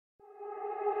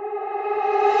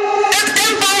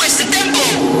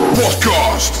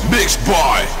Podcast, mixed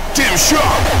by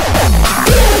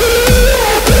Shopp.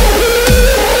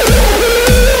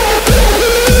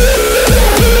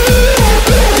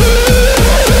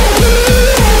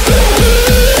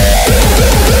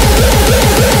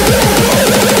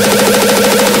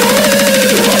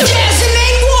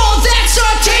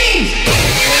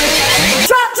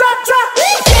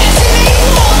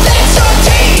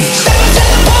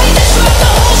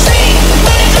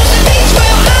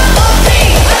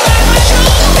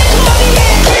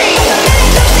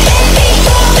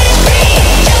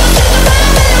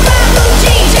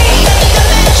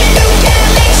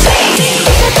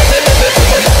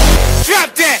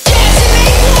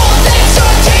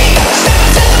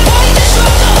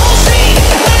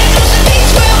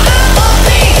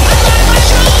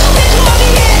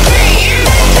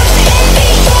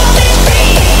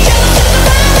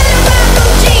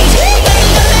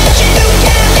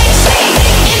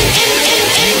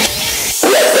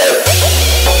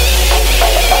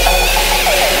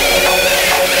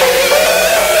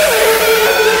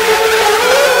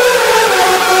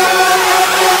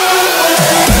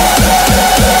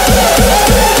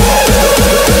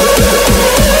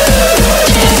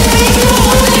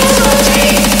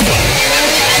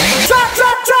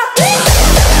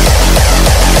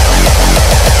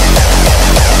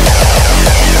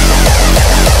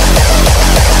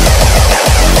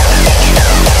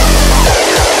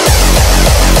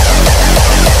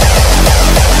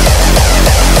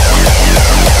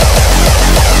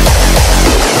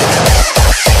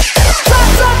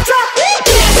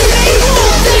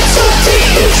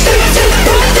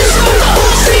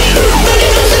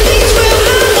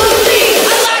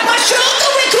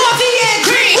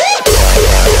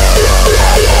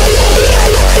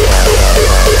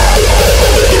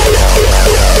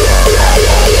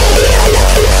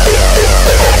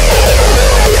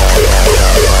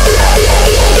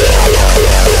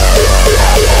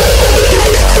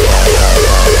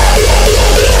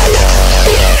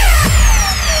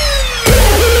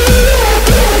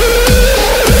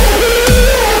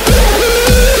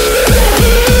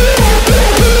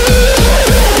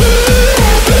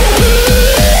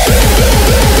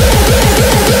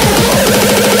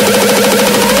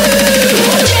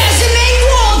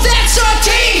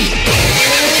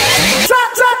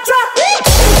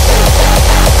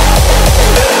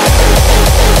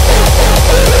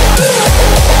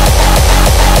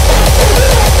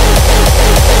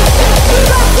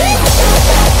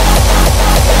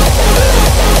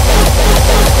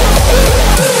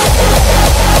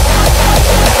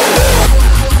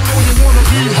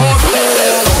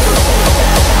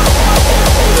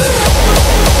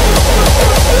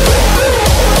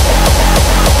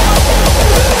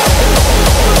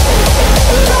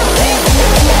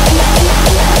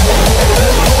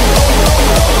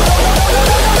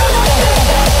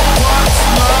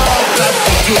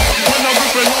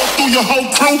 Your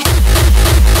whole crew.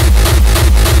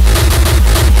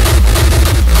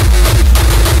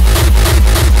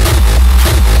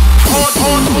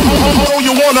 Hard,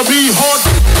 you wanna be hard.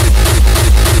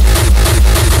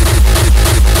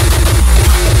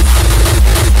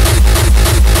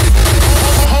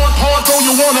 Hard,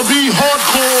 you wanna be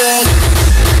hardcore.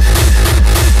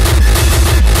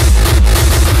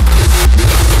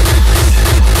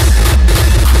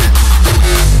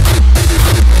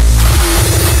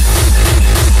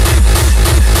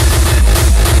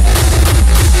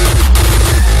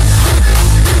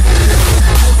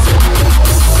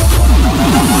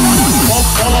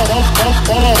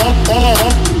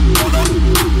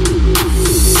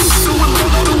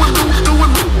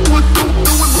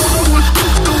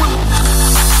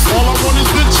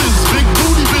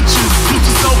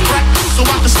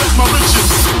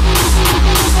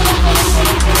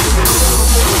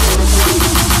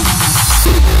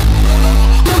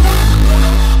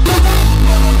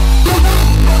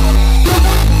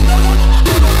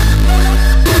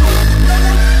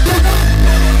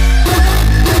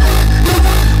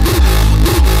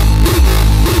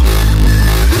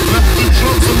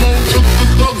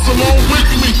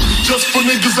 Just for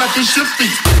niggas acting shifty.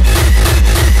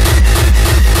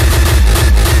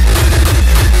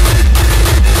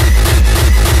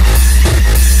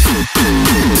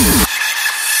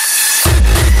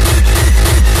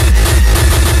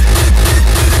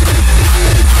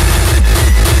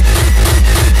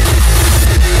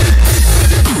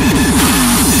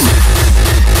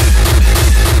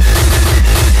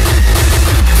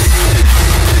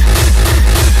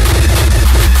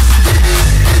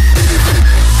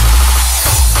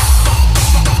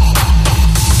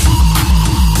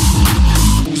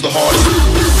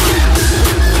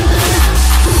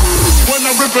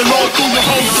 pimping all through your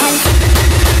whole crew.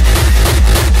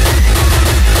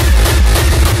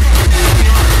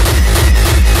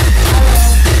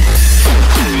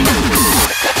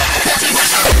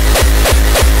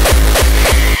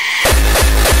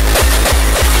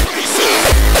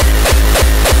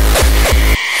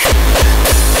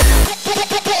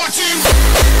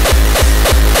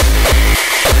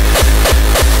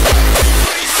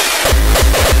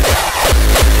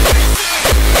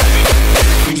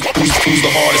 Who's the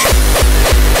hardest?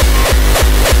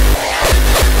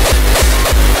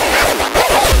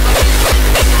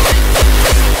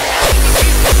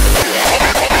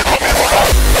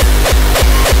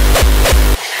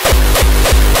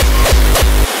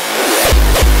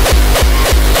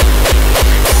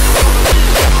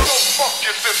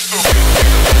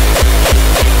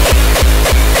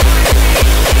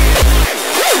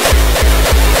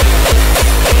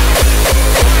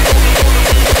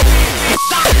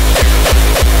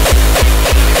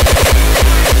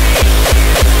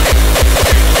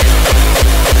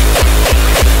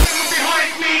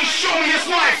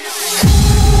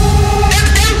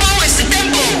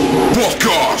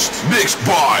 Podcast mixed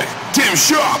by Tim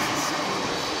Shopp.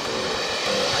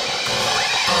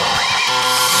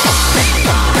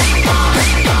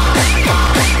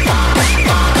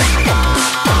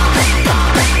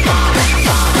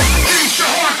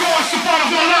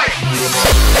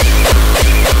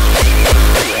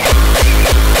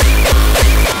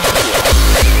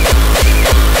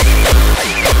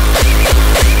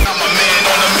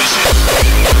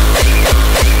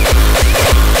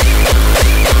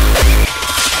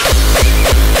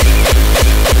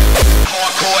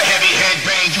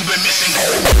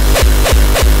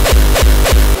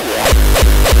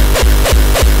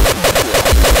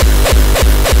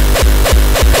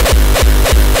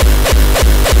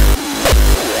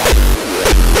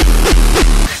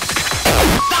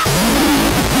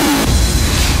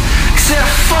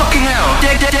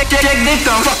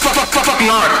 Fucking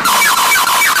hard.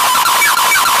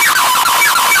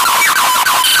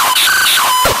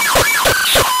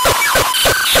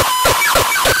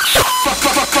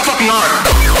 Fucking hard.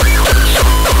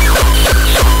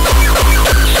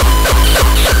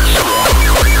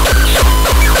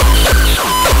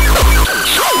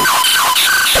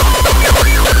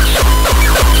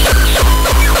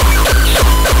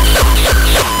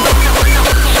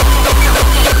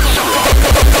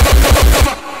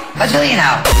 A zillion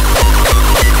out.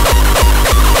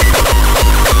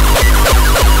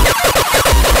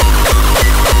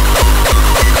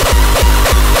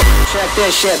 Check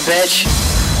this shit, bitch.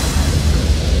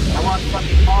 I want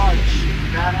fucking Marge,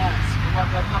 badass. I want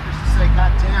motherfuckers to say,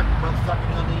 God damn,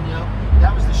 motherfucking El Nino.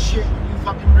 That was the shit when you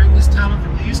fucking bring this talent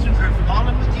from Houston or from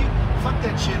Holland with you. Fuck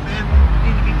that shit, man. You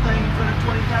need to be playing in front of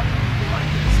 20,000 people like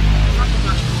this. Fuck a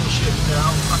bunch of bullshit, man.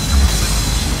 I'll fuck that shit.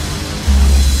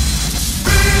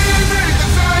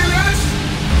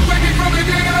 Waking from the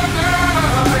dead of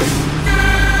night,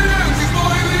 feelings is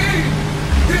boiling.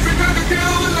 It's begun to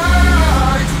kill the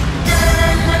light.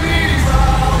 Then when he's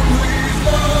out, who he's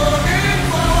looking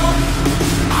for,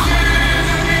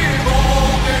 isn't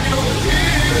involved, and you'll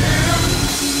hear him.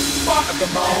 Fuck the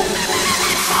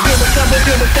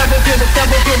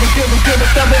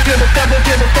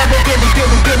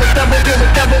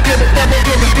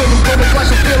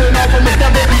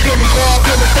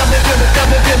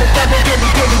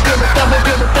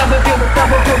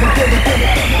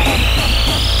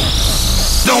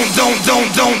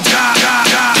Don't die.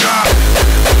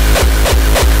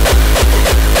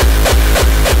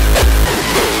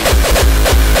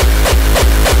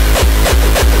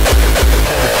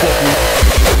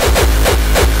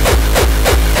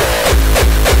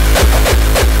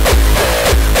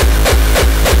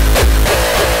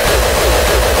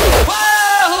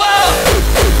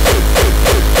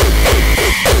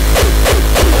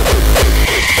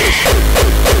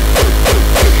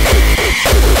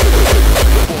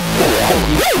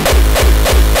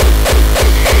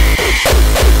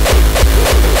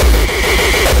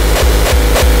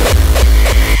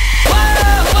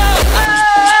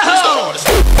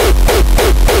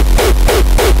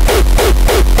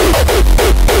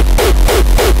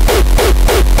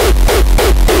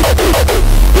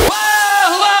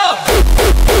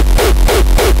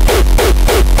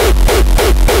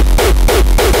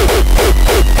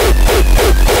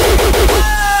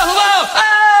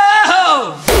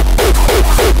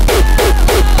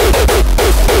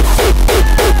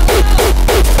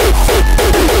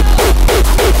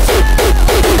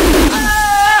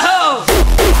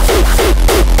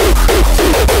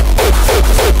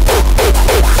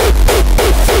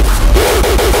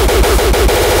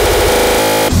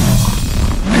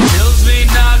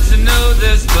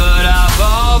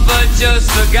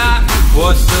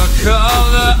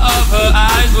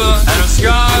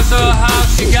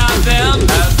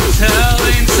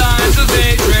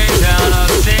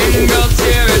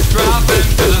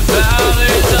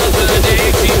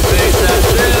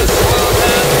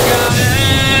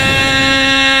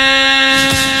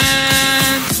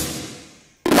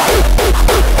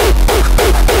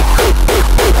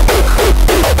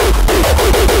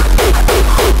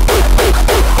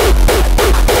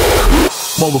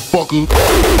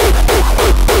 motherfucker.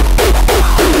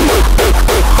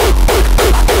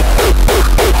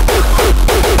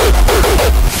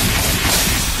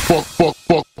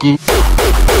 Fucker.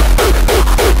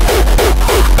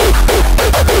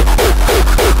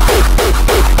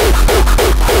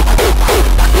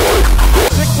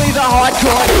 Strictly the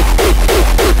hardcore.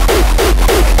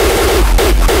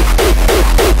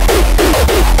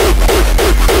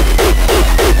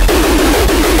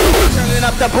 Turning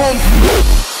up the boom.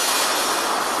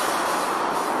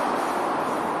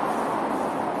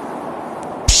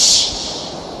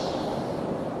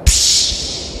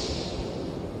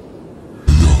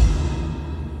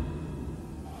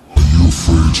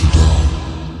 Afraid to die,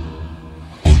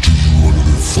 or do you want to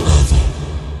live forever?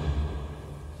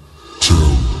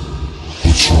 Tell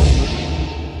what's wrong.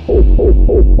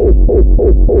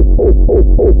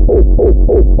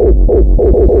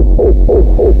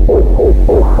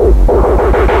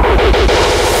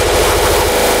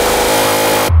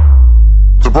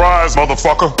 Surprise,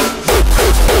 motherfucker.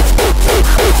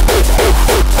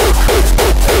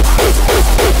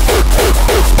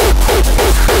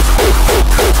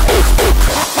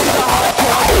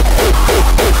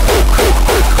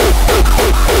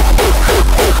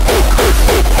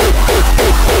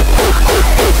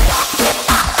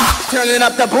 Turning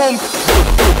up the boom.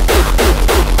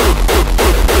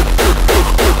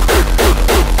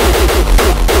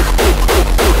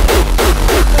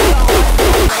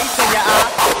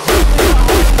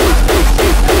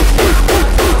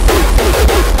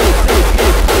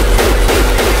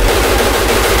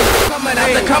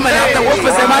 Coming out the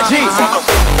woofers in my Jeep.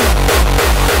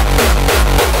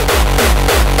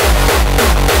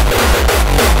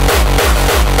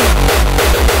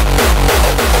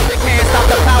 Can't stop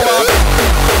the power.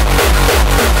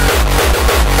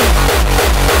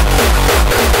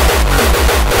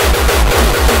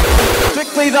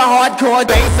 Strictly the hardcore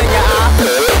bass in your eye.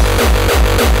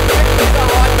 Strictly the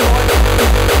hardcore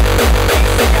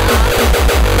bass in your eye.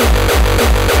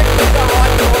 Strictly the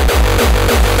hardcore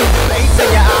bass in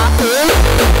your eye. Strictly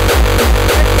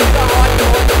the hardcore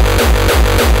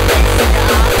bass in your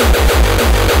eye.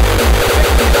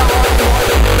 Strictly the hardcore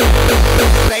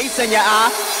bass in your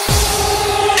eye.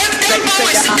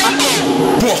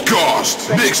 Podcast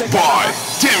mixed by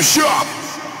Tim Shopp.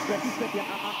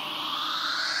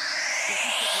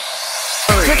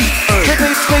 Strictly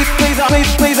please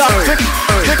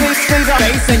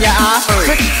bass in your eye.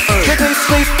 Strictly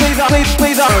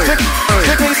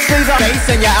please bass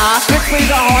in your eye. Strictly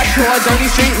the hardcore, dirty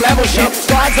street level shit.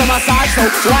 Squads on my side, so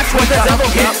watch what the devil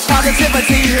gets.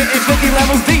 Positivity hitting 50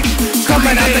 levels deep.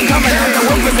 Coming out the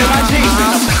woofers in my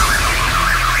jeans.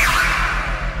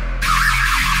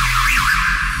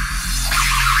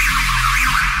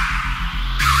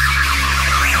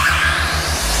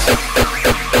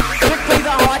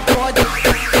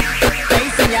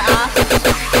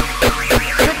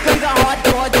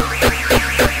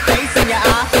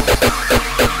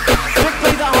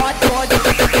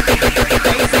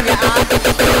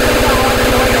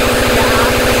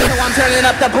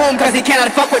 Up the boom cause he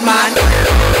cannot fuck with mine.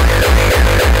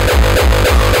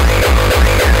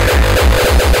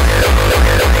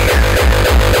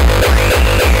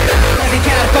 Cause he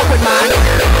cannot fuck with mine.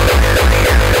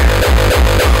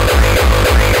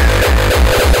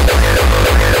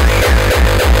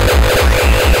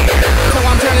 So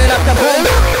I'm turning up the boom.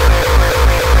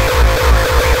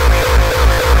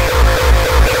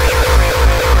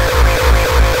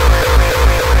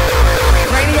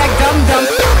 Brainiac dum-dum.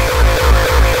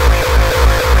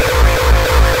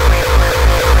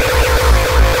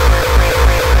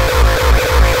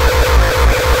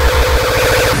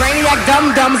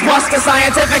 Dum-dums bust the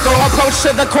scientific approach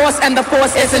to the course, and the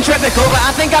force is centrifugal. But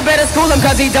I think I better school him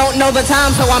cause he don't know the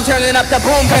time. So I'm turning up the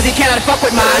boom cause he cannot fuck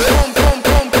with mine. Boom, boom,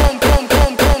 boom, boom, boom,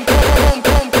 boom, boom, boom, boom,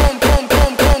 boom, boom, boom,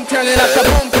 boom, boom. Turning up the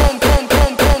boom, boom, boom,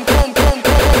 boom, boom, boom, boom,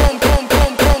 boom, boom, boom,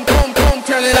 boom, boom, boom, boom.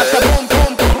 Turning up the boom,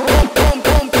 boom, boom, boom,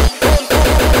 boom, boom, boom.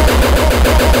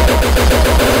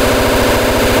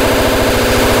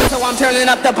 So I'm turning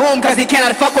up the boom cause he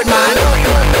cannot fuck with mine.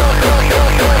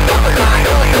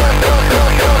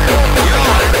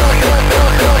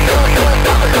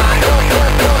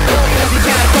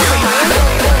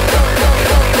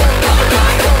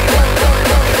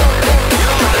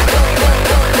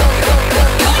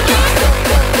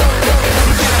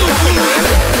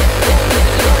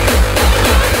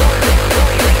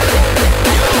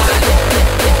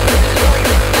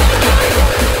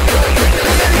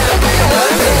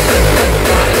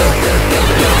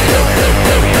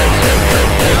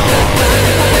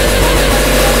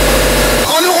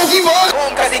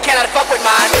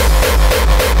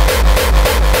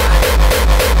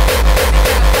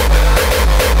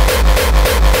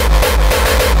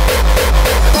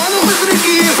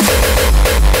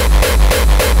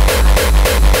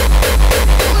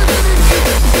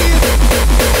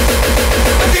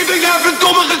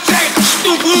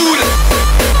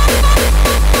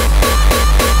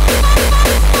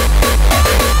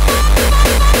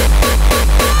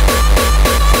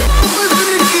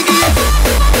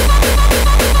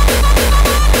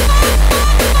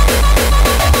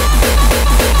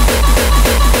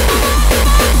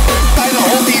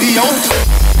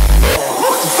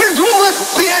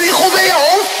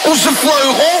 Onze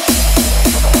vleugel.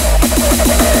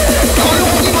 Gewoon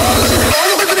nog op die wagen zitten. Gewoon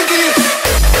nog even een keer.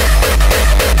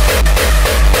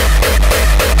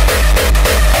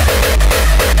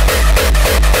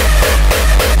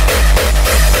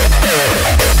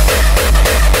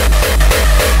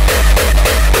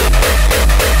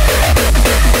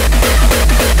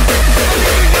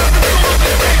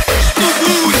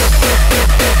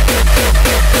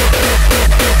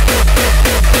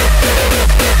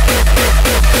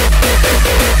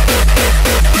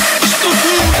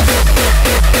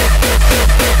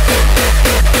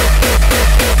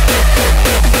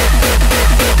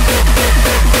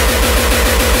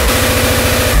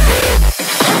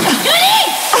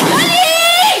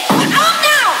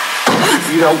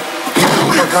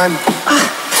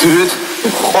 Duurt.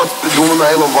 Godverdomme, mijn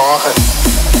hele wagen.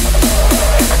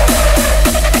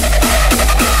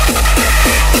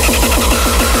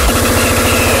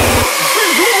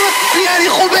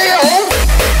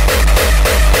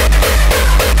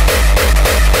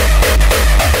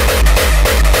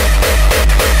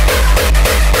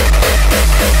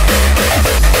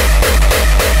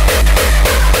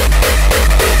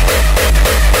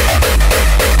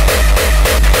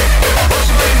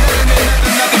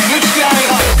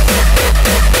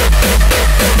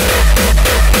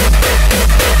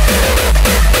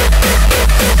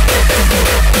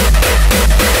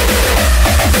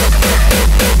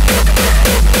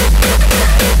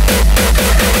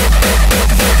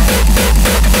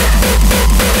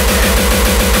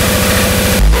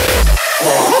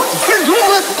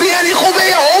 Verdomme, ben jij niet goed bij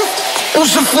je hoofd?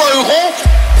 Onze vleugel.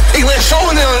 Ik leg zo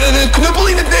een knuppel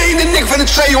in de nek van het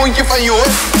zeehondje van je hoor.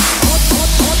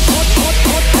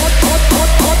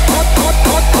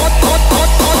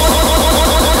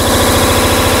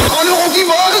 Ga nog op die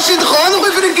wagen zitten, ga nog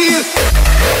even een keer.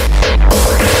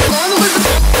 Ga nog even.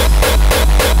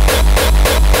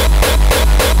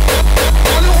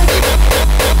 Ga nog op die.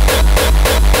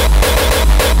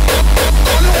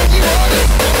 Ga nog op die wagen.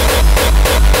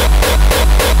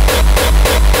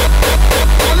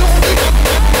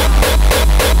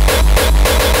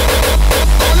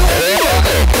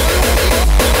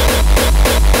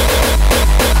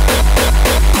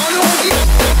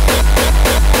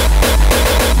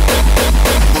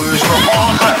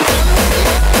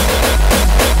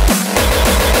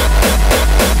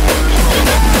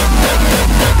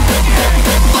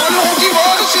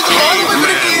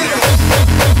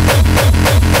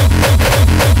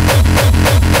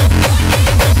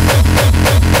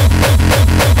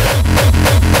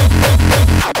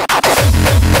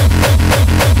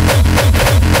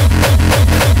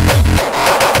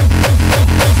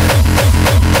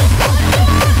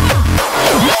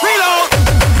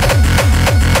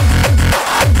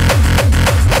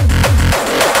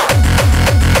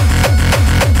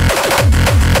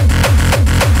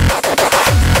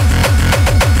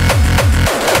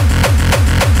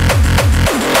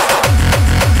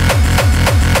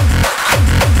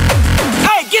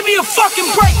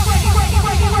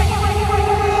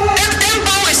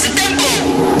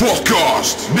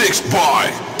 Podcast mixed by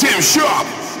Shopp.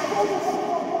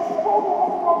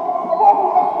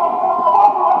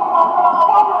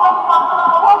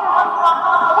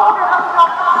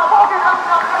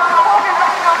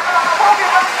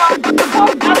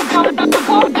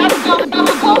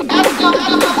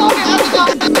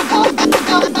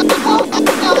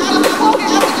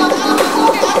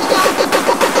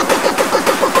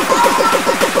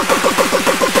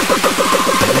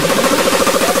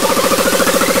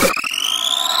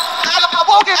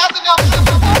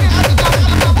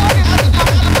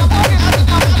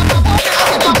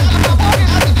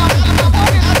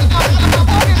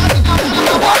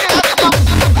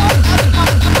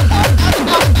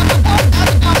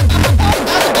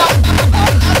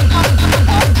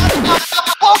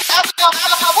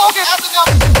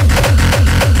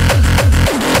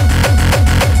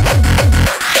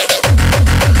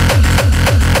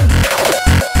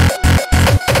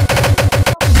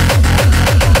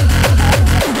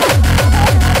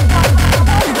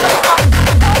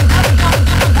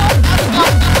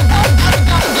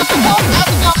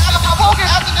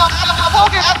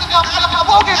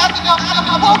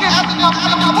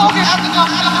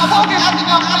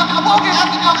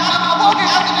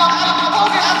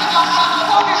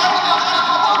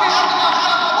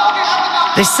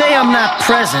 They say I'm not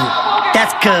present.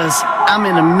 That's 'cause I'm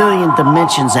in a million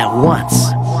dimensions at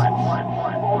once.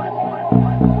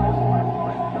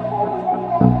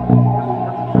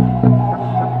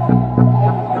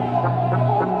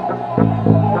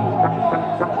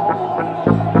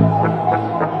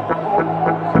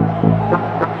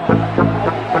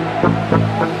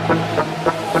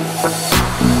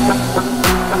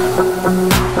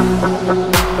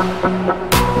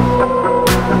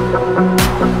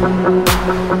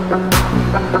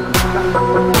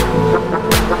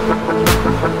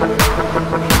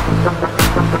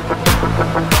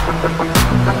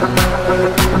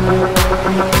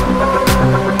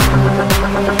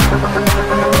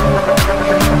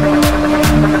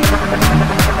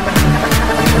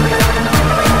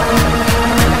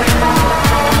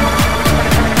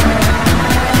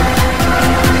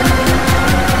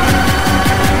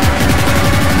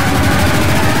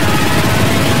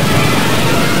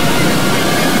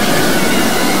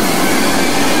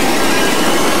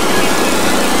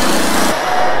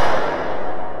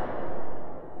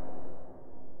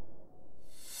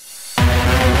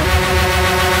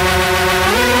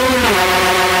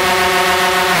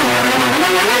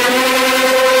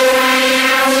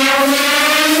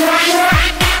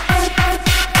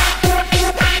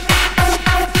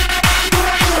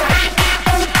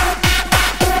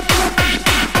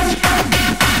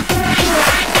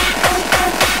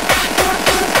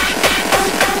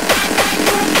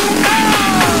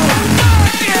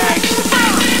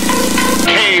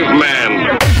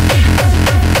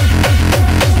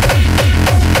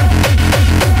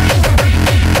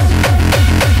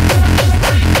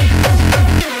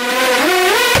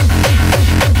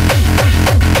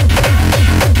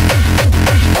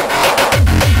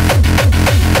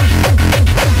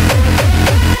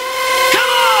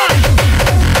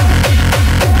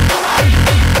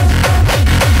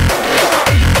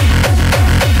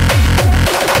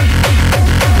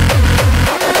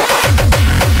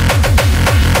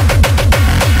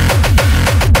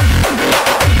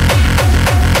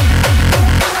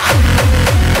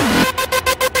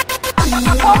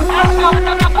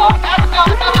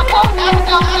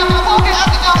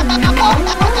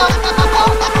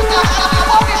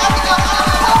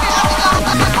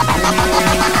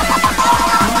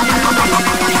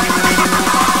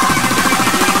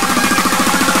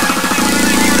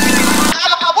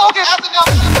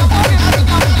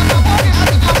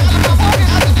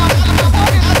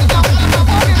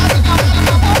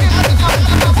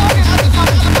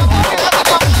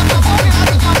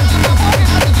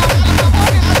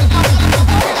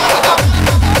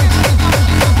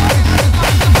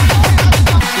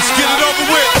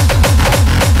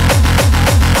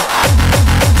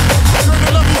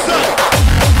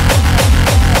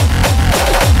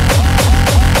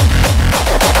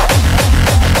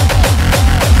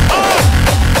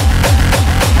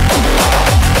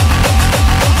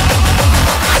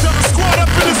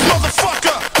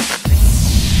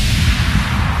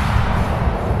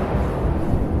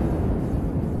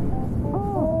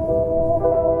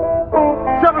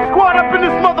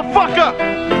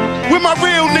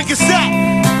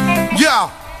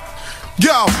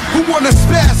 Yo, who wanna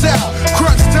spaz out?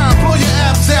 Crunch time, blow your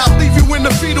abs out. Leave you in the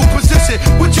fetal position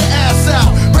with your ass out.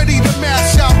 Ready to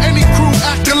mash out any crew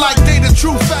acting like they the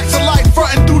true facts of life.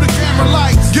 Frontin' through the camera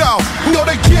lights. Yo, we know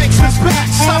the gangsters back.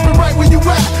 Stopping right where you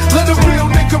at. Let a real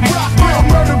nigga rock, real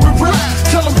murder and rap.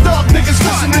 Tell them thug niggas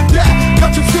listen to that.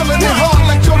 Got you feeling it hard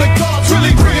like yo, the God's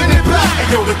really bringing it back. Hey,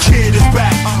 yo, the kid is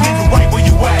back. Leave you right where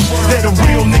you at. Let a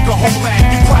real nigga hold back.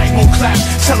 You probably won't clap.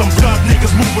 Tell them thug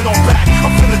niggas moving on back.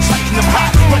 I'm feeling tight and I'm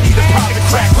hot. Ready to pop the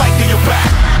crack like in your back.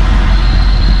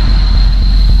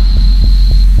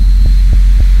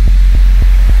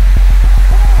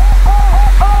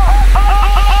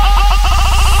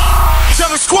 Tell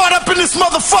the squad up in this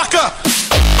motherfucker.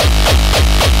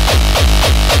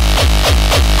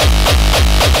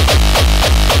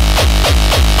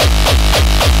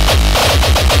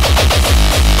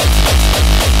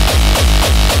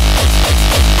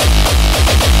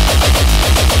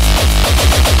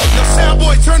 Yo,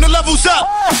 Soundboy, turn the levels up.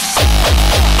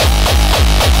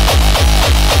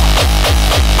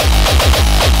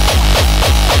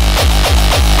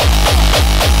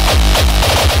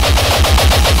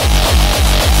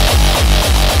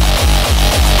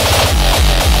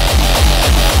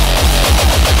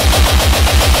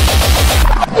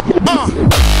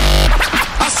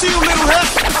 I see you, little head.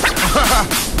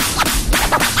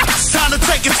 It's time to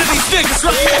take it to these niggas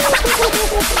right here.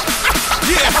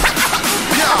 Yeah,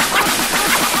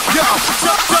 yo,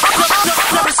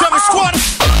 squad.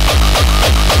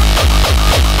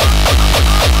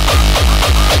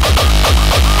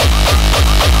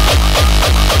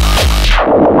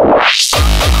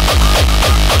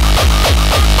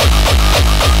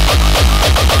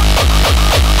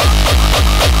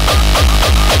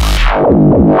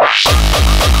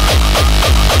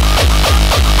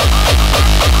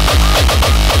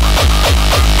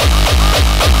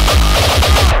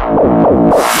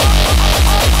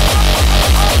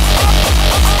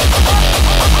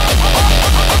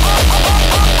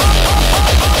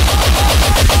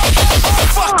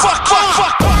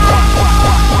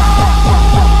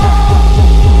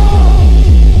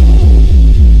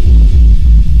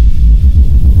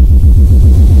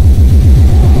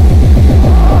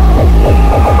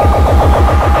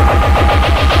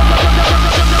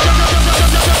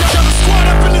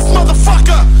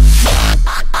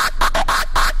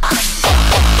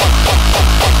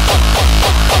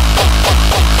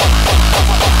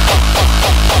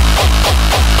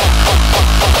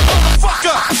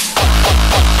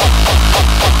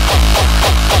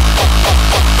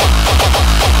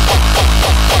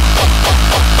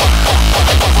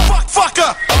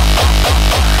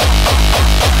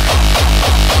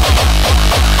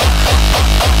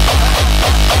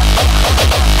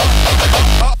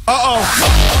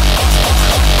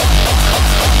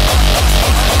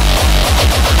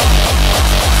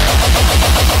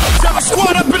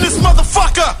 Squad up in this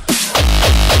motherfucker.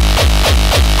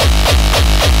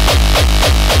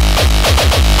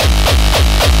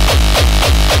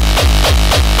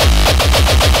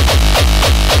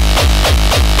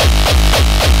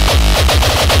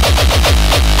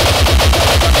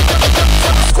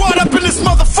 Squad up in this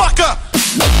motherfucker.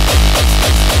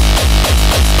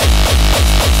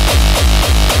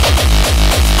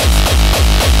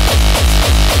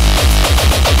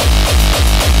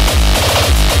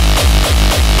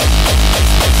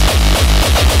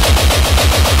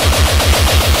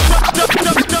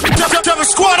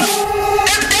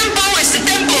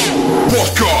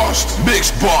 Podcast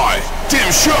mixed by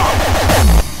Tim Shopp.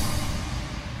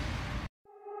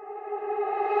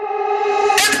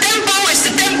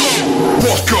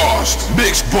 Podcast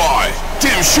mixed by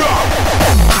Tim Shopp.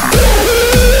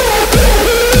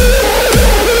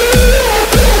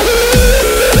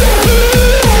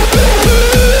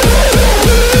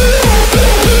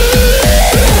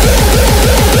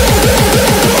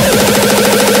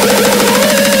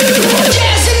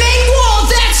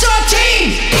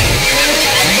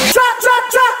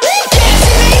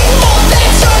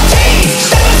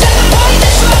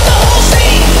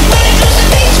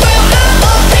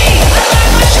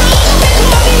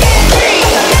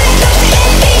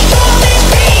 This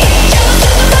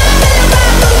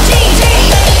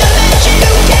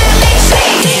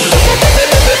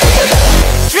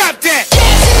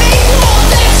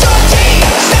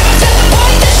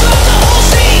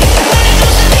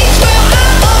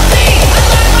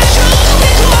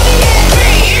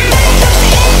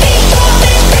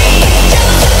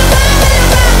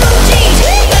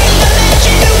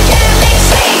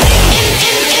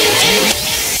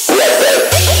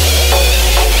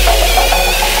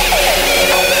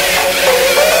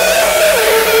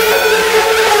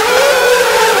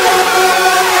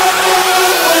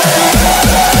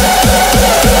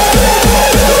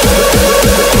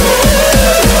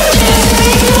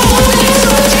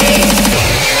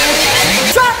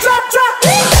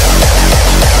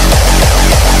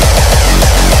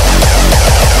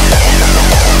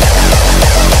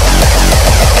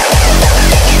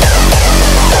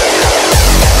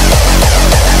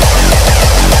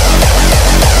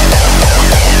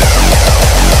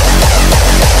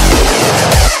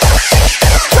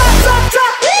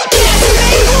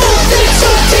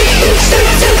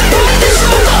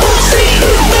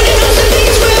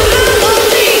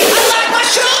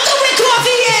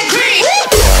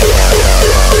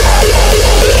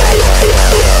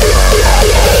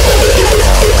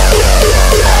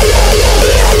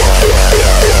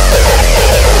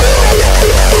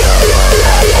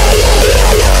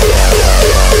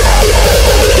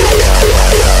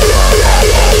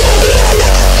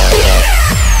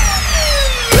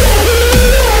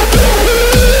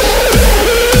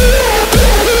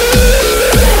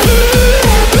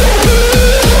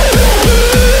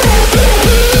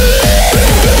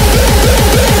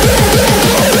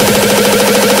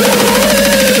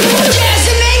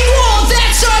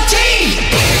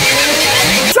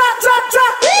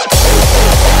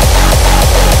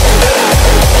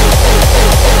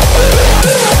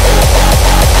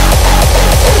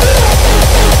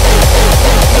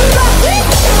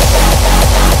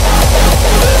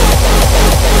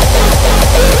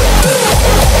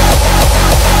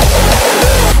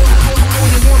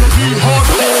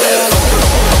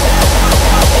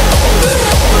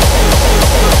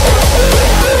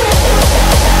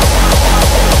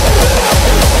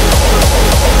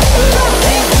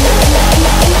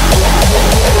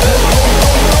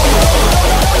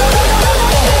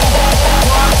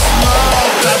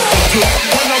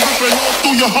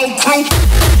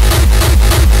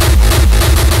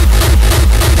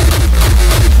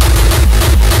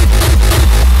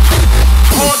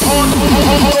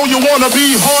wanna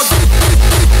be hard?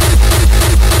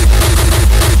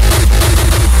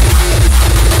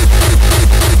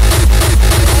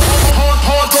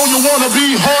 Hard, don't you wanna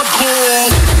be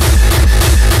hardcore?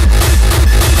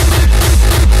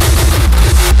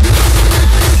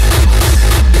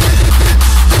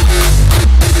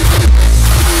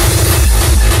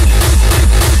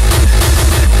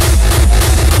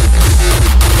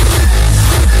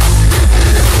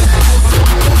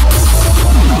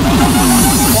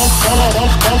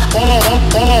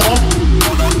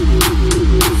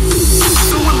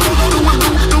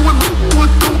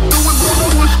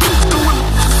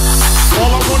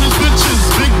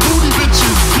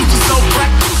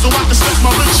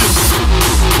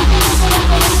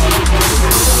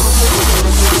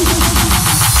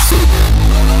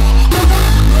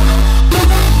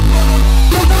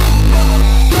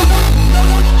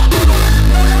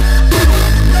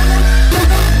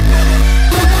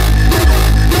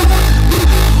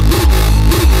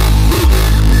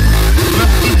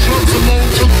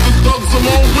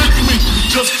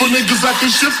 Just for niggas acting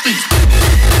shifty.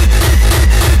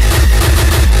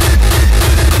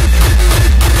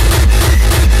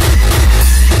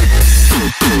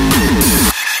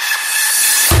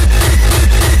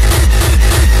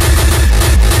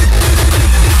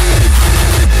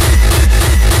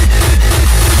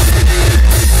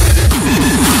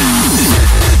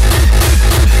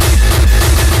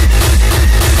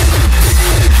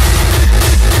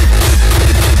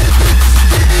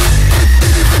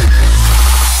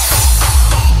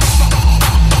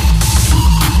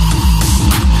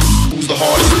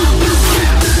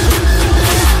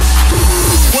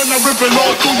 Ripping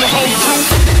all through your whole crew.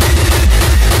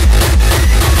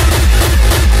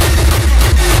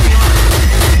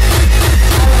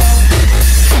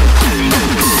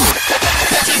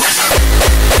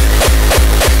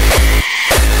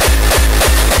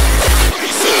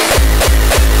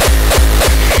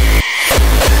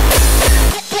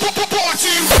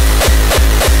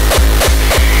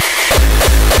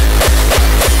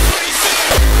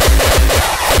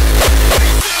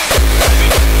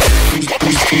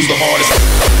 Who's the hardest?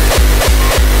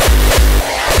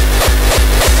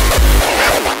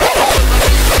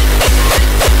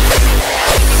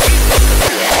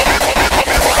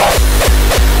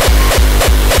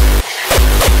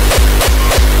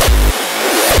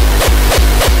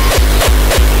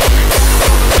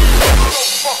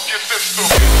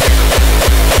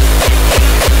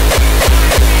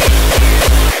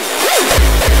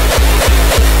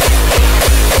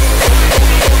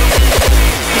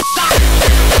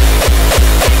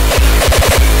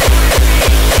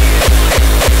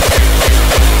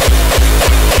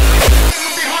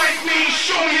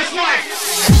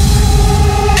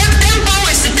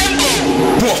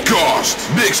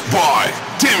 Podcast mixed by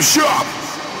Tim Shopp.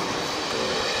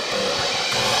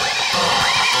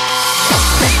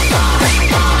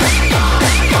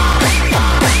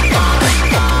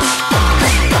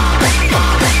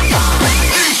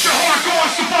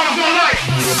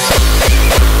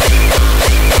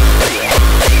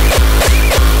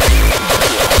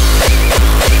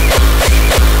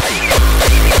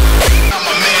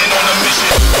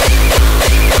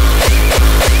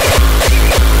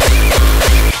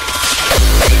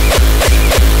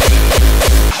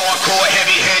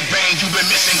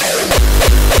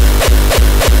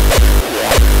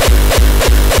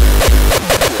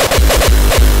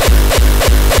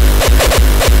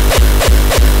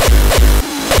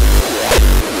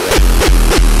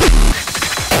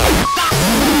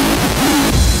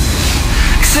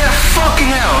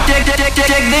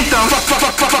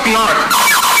 Fucking hard.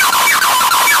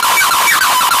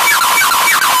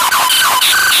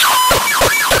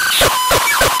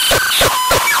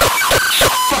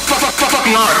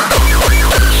 Fucking hard.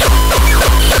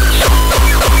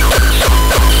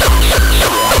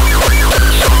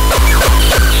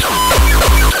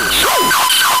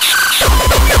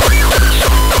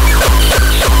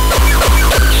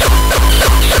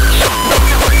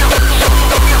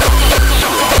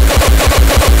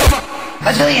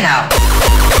 What do you know?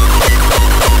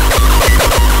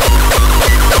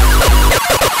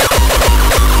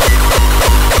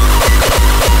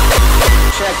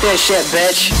 Check this shit,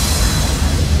 bitch.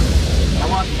 I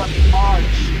want fucking Marge,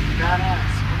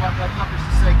 badass. I want motherfuckers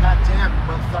to say, God damn,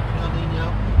 motherfucking El Nino.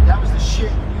 That was the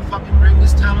shit when you fucking bring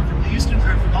this talent from Houston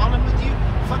for Holland with you.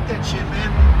 Fuck that shit, man.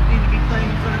 You need to be playing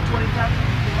in front of 20,000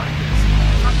 people like this.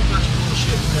 Fuck a bunch of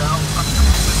bullshit, now. Fuck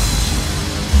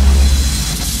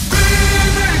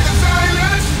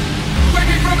Silence,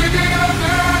 waking from the dead of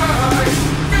night.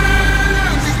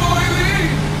 Violence is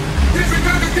boiling. It's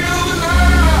begun to kill the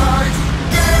light.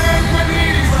 Get my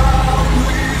knees out.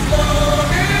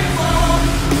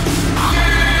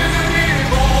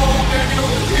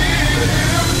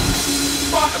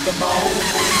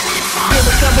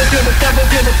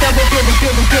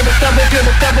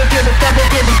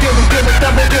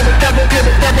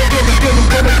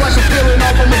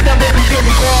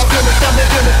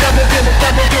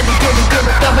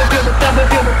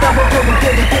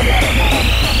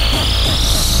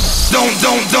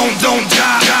 don't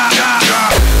die.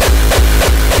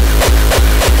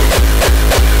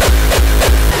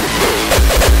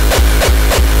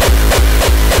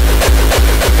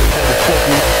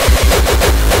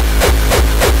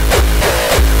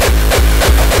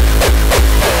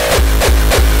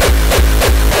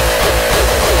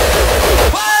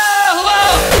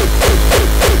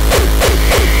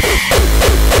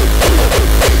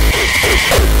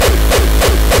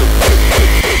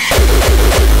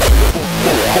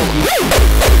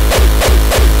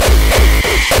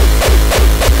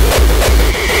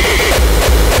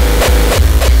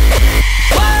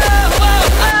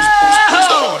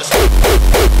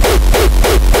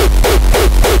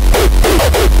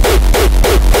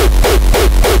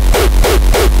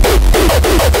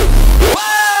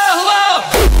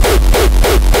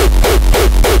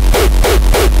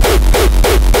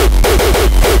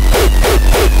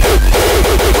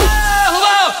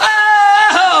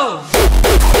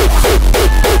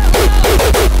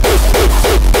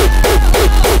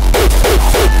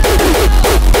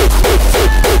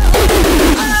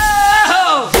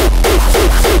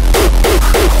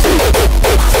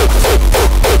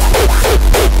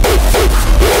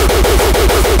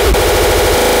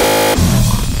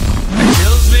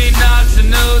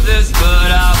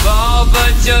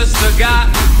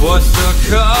 What's the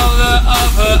color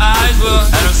of her eyes were,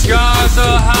 and her scars,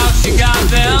 or how she got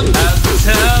them? As the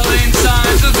telling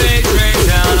signs of age rain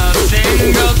down, a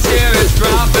single tear is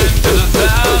dropping to the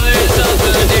valleys of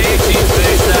an aging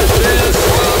face that this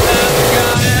world has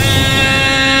forgotten.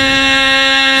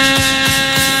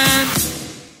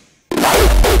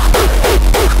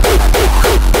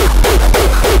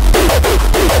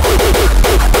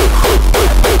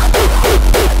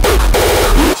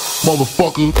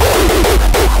 Motherfucker.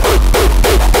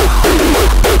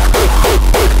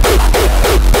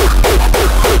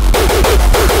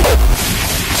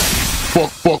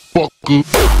 Fucker.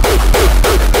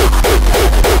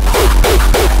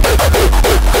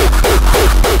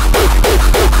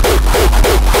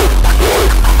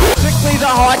 Strictly the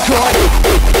hardcore.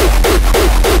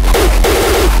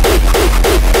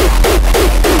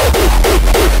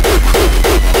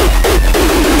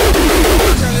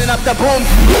 Turning up the boom.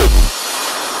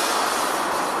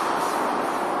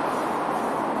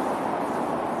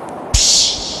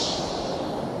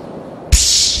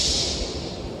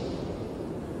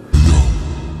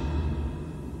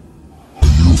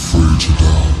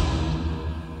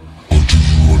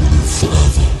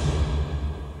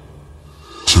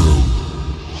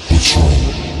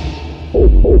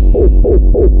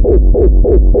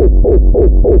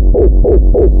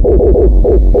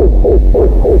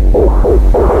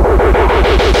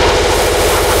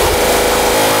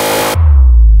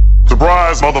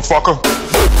 Surprise, motherfucker.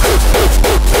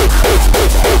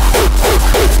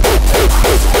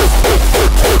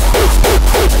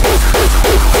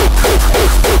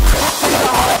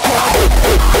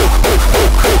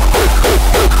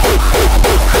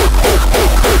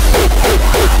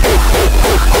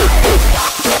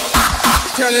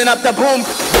 Turning up the boom.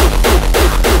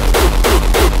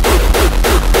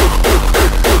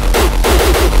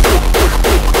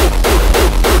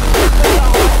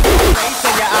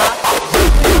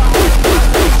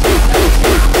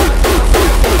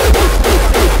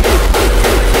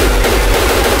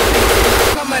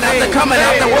 Coming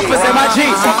out the woofers in my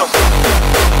Jeeps.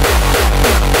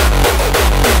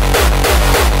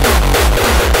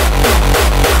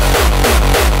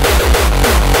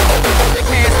 You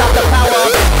can't stop the power.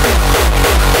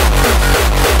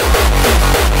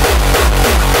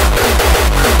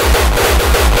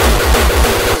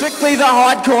 Strictly the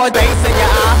hardcore bass in your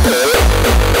eye.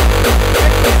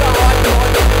 Strictly the hardcore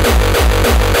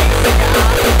bass in your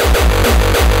eye.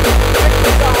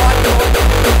 Strictly the hardcore bass in your eye. Strictly the hardcore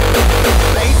bass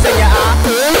in your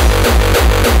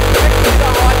eye. Strictly the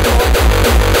hardcore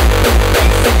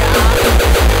bass in your eye.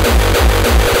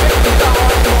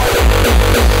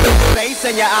 Bass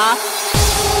in your eye.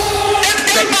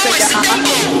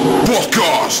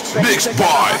 Podcast mixed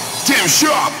by Tim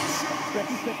Shopp.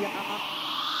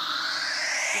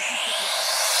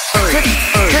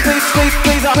 Strictly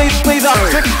squeeze up, please up.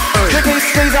 Strictly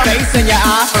squeeze up, bass in your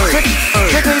eye.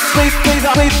 Strictly squeeze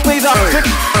up, please up.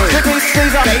 Strictly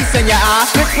squeeze up, bass in your eye.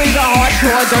 Strictly the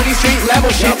hardcore, dirty street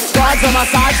level shit. Guards on my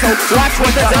side, so watch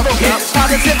what the devil get.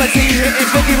 Positivity hitting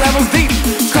 50 levels deep.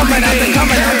 Coming out the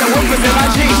woofers in my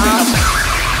Jeeps.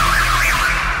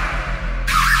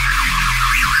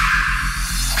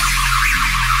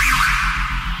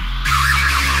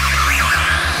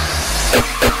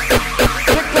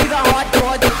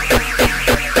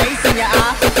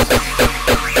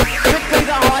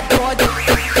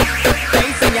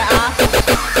 Bass in your eye.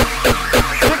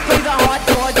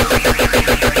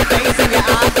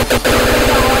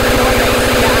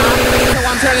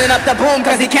 turning up the boom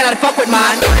cause he cannot fuck with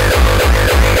mine.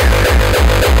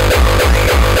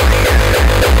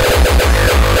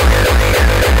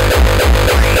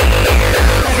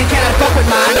 Cause he cannot fuck with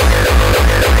mine.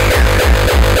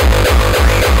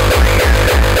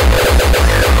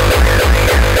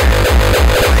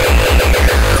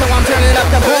 So I'm turning up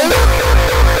the boom.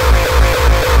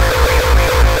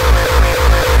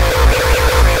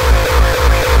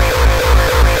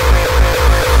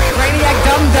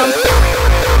 Dum-dum.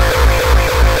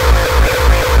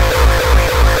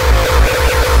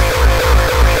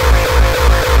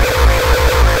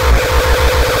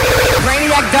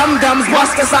 Brainiac dum-dums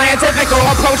bust the scientific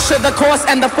approach to the course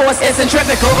and the force is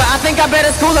centrifugal. But I think I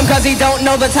better school him cause he don't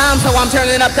know the time. So I'm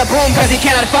turning up the boom cause he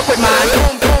cannot fuck with mine.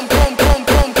 Boom, boom, boom, boom,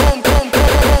 boom, boom, boom, boom,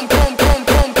 boom, boom, boom,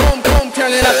 boom, boom, boom.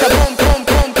 Turning up the boom, boom,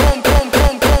 boom, boom, boom,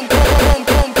 boom, boom, boom,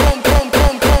 boom, boom, boom,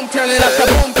 boom, boom. Turning up the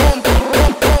boom.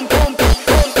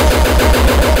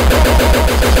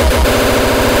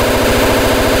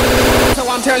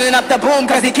 Turning up the boom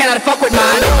cause he cannot fuck with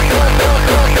mine.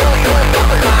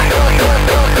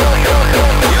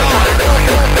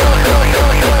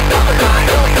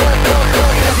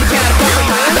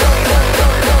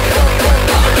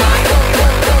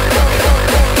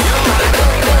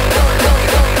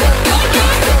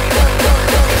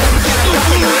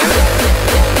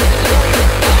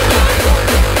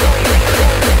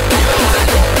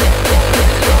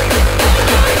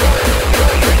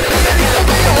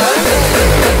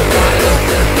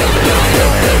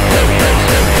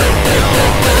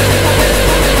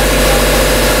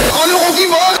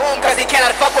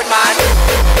 Cannot fuck with mine.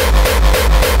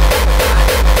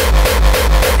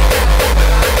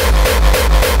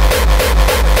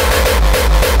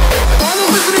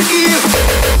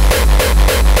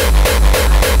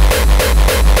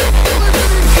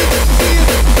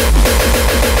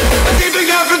 Wat heb ik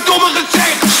nou verdomme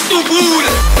gezegd,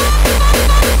 stoephoeren?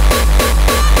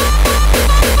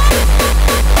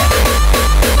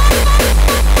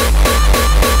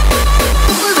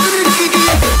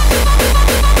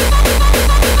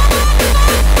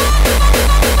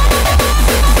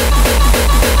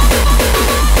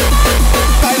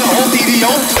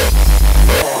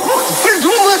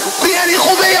 Verdomme, ben jij niet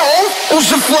goed bij je hoofd?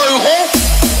 Onze vleugel.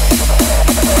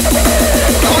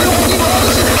 Kan nog niet meer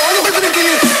alles zitten, nog even een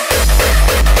keer.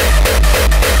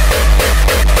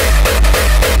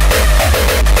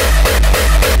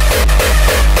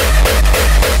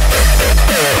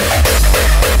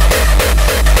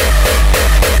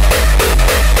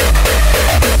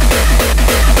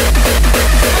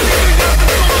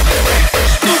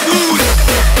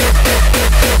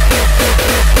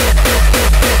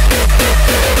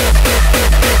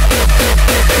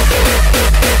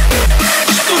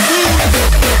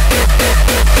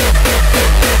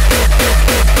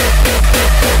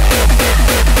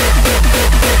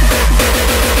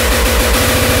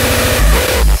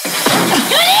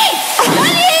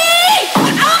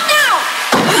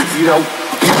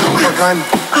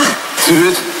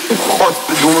 Tuut,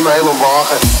 godverdomme mijn hele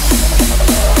wagen.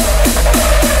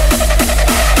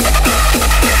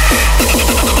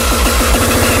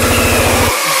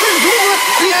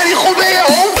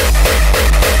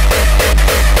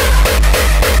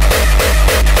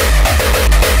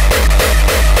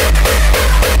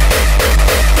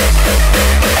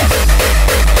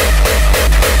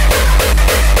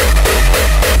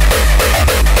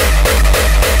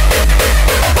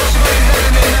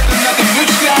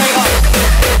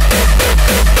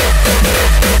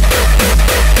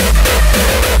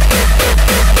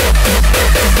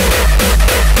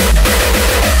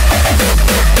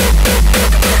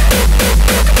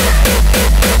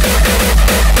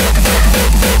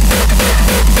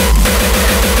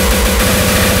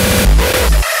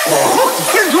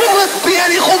 Verdomme, ben jij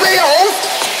niet goed bij je hoofd?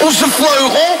 Onze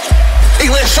vleugel. Ik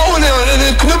leg zo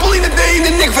een knuppel in de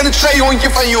nek van het zeehondje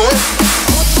van je hoor.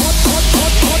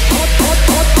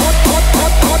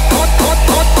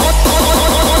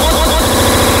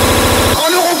 Ga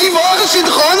nog op die wagen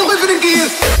zitten, ga nog even een keer.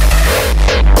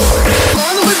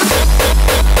 Ga nog even.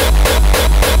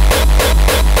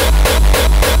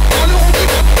 Ga nog op die.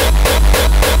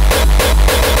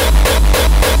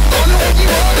 Ga nog op die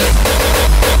wagen.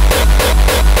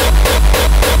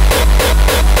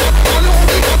 Ga nog op die. Ga nog op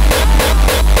die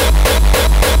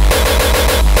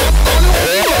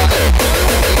wagen.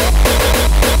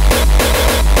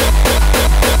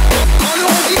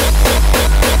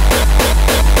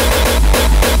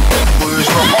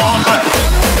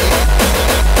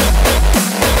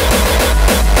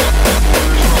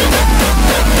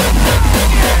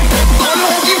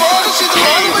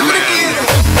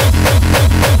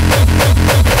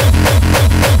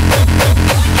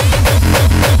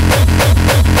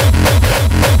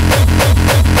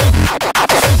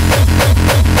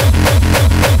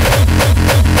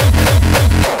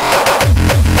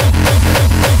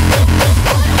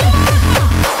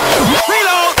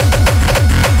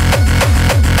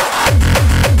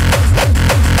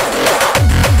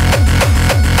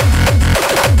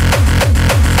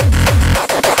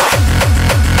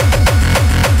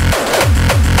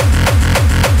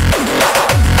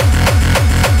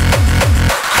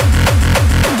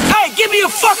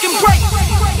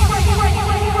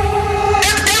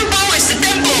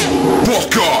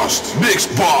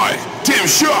 Mixed by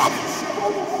Shopp.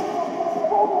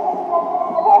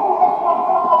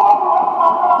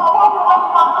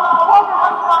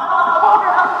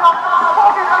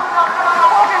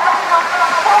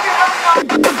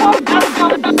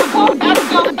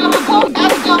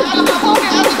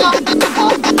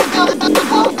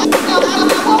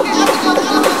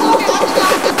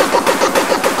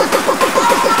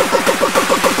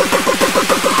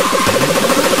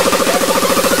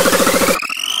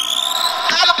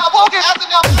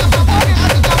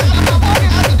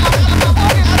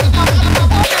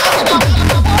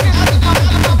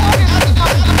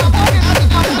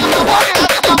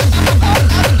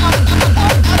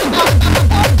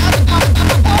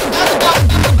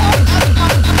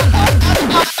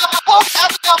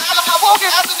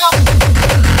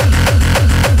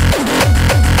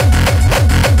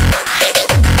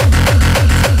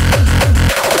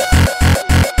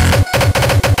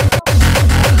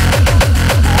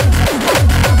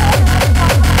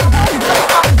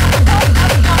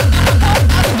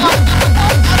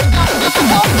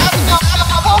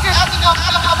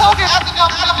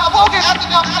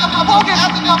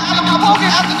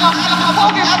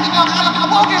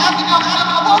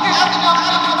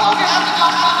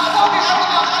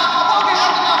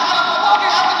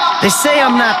 They say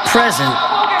I'm not present.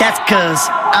 That's 'cause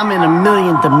I'm in a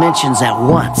million dimensions at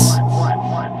once.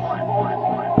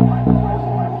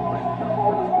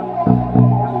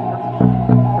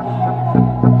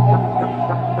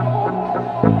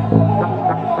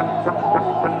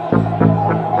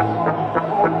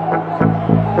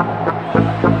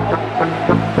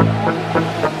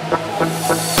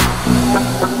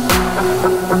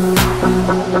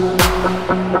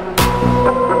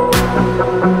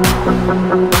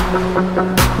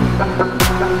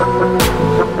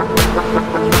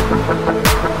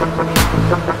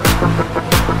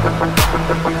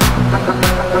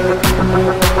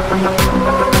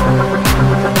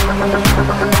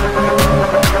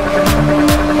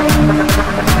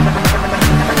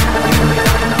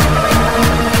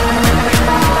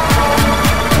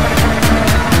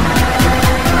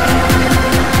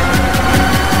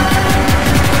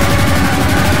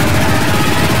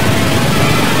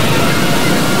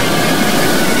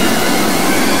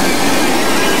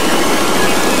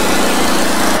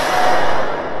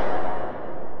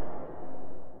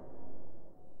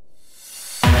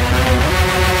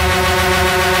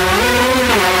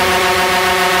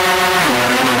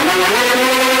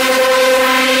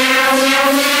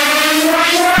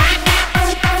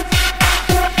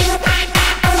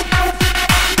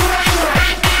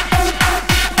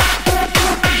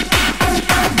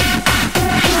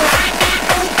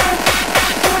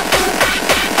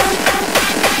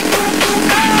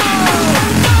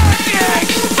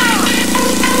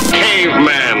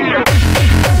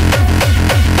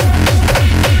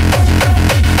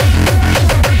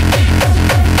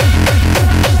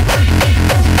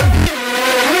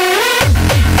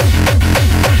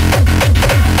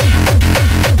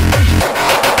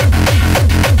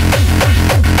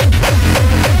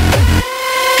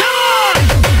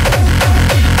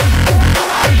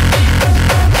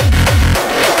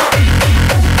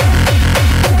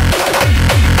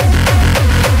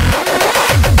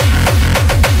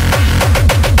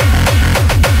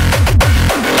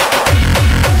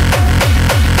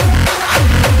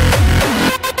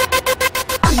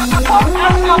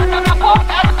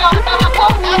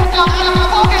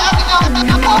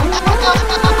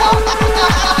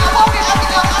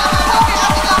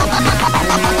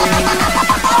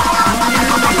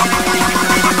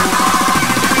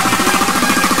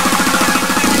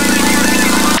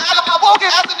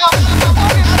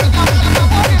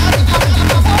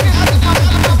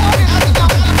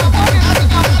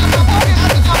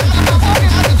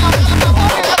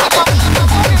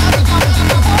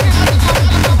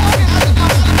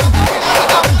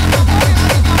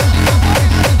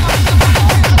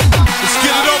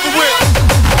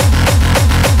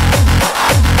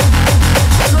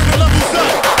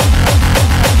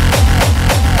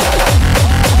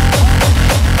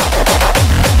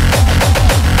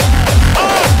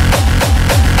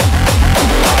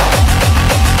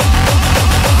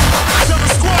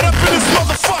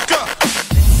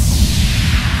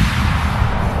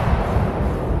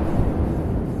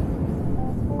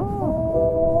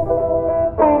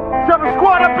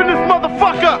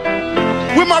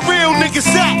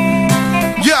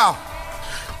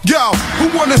 Yo, who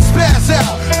wanna spaz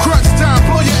out? Crunch time,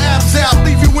 blow your abs out.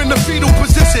 Leave you in the fetal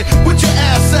position with your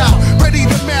ass out. Ready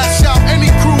to mash out any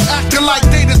crew acting like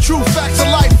they the true facts of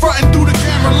life. Frontin' through the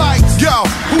camera lights. Yo,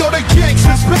 who know they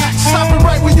gangsters back? Stop it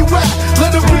right where you at.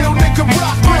 Let a real nigga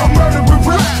rock. Real murder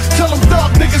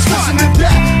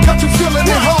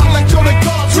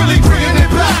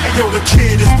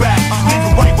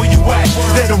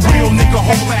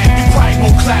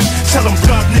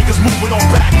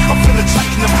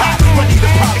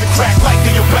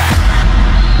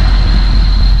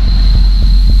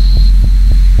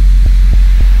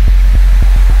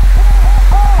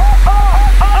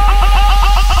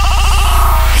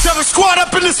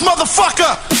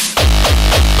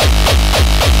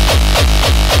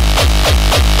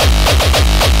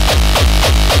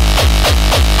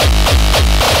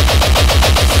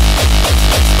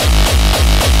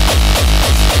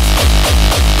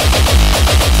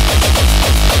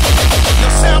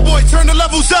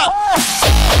levels up.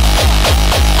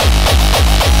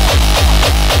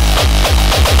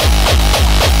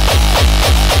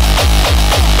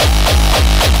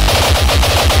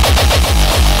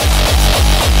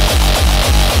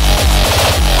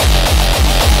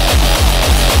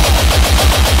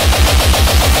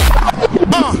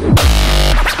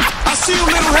 I see you,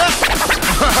 little head.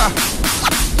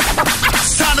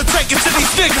 It's time to take it to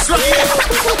these niggas right here.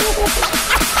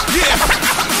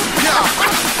 Yeah,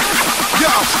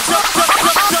 yo,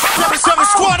 7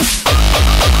 squad.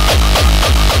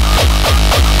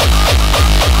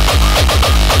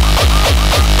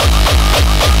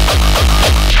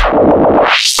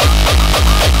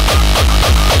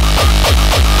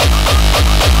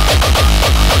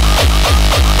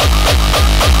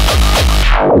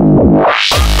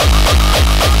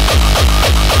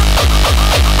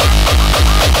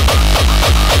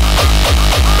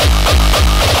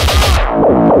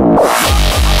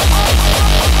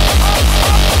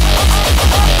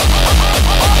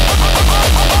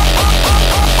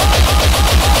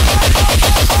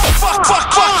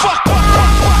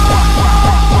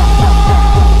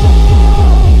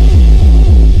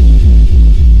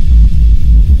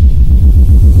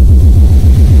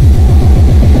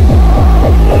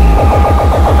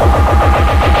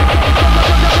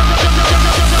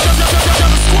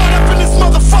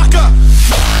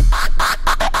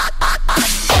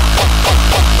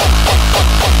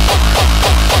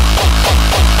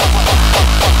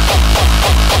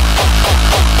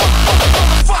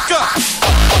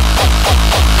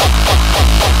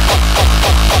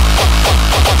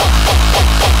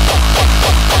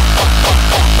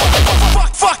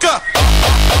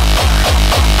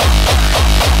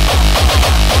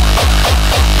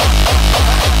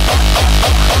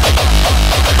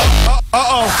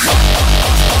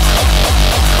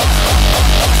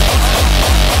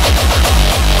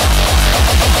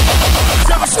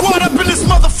 Squad up in this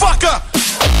motherfucker!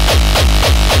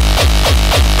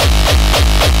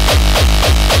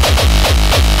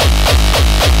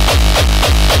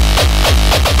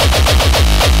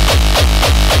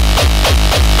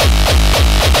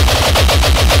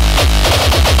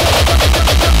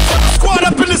 Squad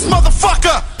up in this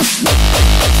motherfucker!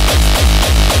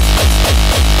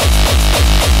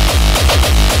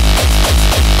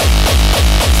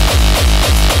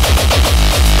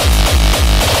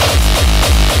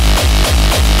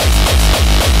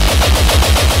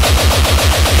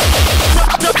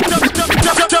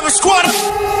 Squad up.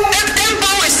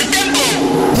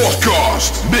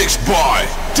 Podcast mixed by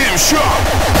Tim Shopp.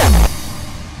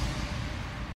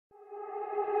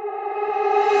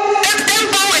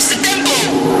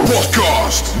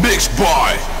 Podcast mixed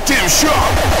by Tim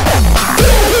Shopp.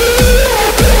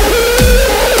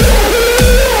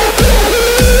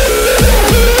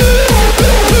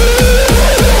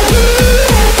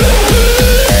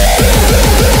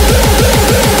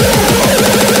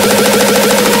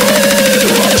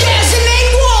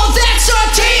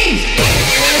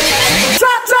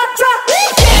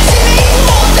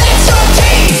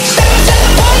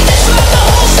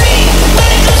 When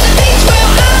it comes to things,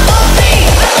 well, I'm on me.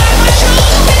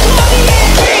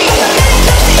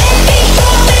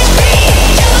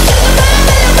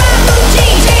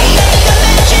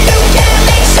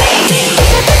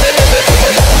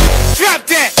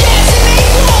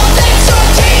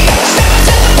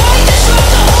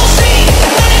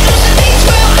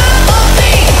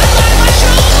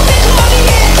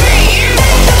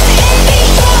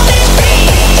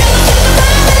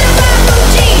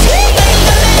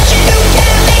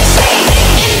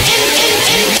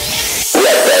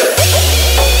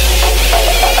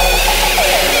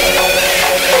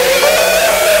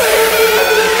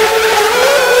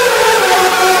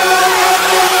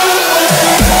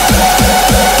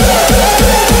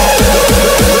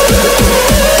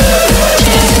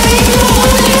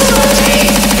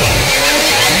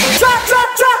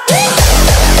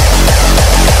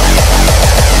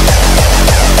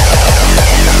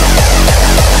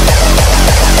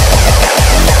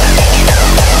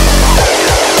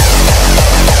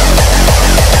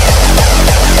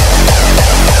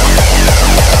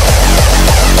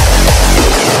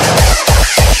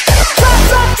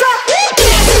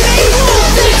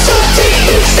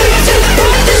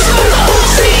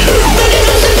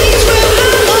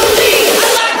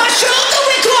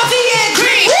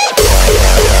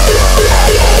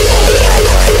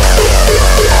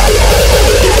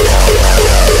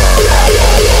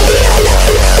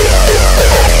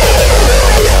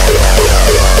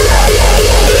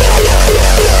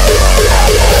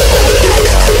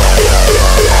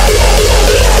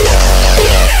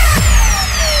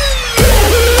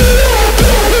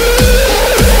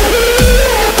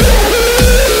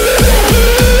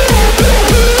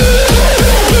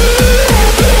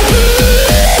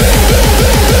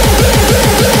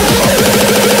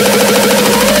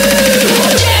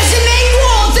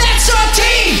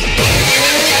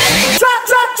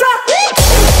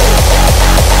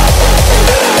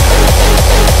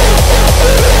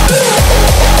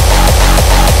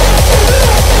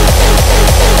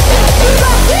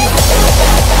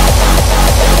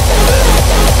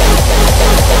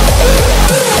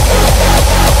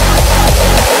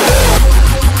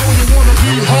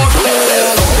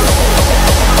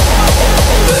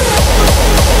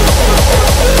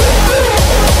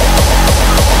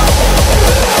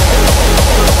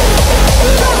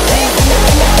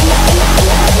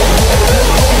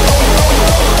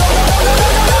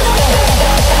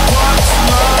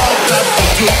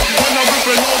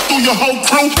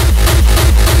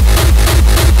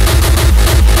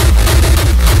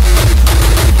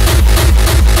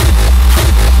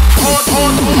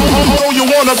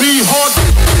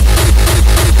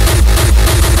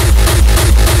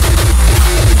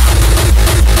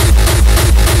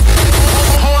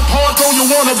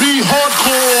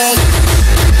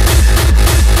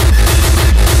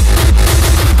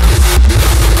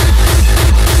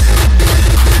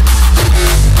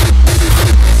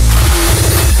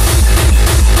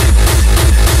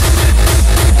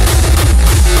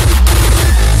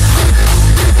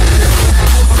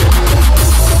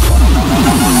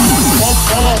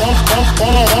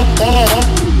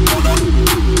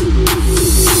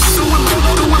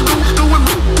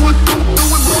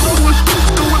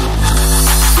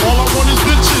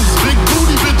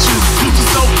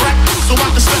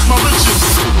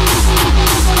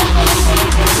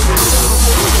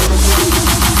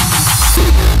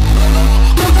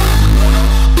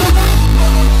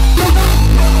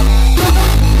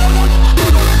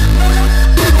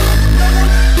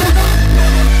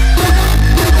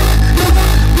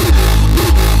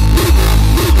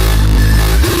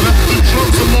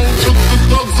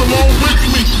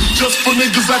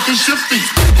 fucking shifty.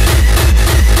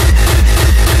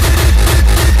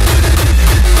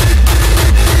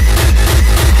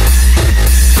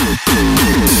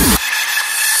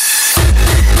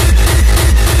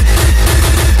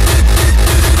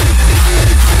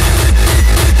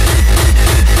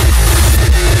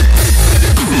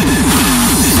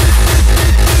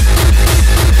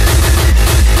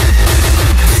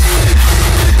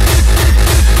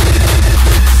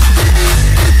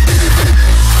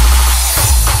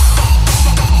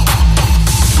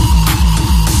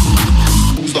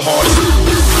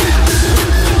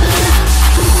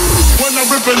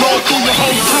 Ripping all through the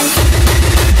whole crew.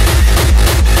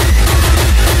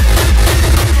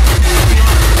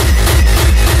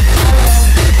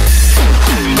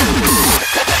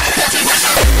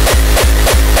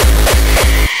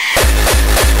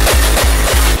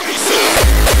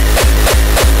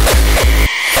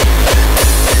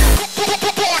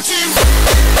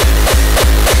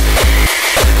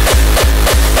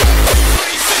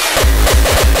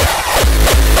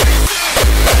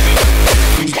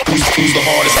 Who's the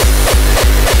hardest?